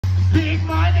Big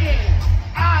money,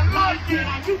 I like it.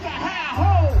 I used to have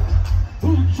hoes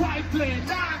who trifling,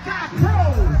 now I got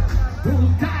pros who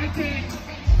diking.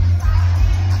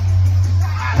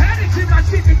 I had to get my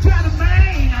shit together,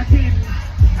 man. I didn't.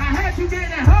 I had to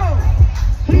get a hoe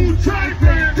who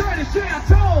trifling, dirty shit I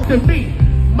told to me.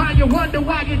 Mind you wonder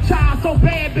why your child so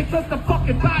bad because the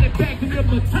fucking body back in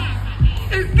the top.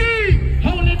 It's deep.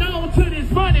 Holding on to this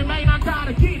money, man. I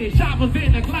gotta get it. Shoppers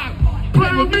in the clock.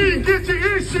 Play with me, get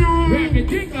your issues. Grab your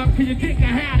dick up till your dick can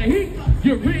have the heat.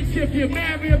 You're rich if you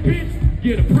marry a bitch.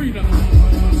 Get a prenup.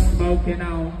 Smoking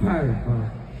on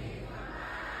purpose.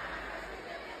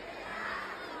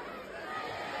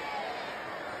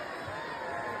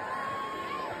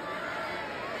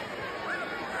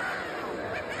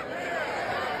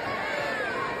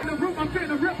 The room I'm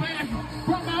finna rip ass.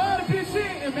 Brought my other bitch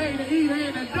in and made her eat her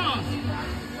in the dust.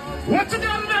 What you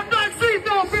got in that back seat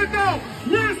though, bitch though?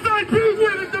 Wednesday, be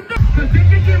with it, the cause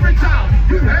if you get rich out,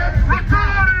 you have rich out.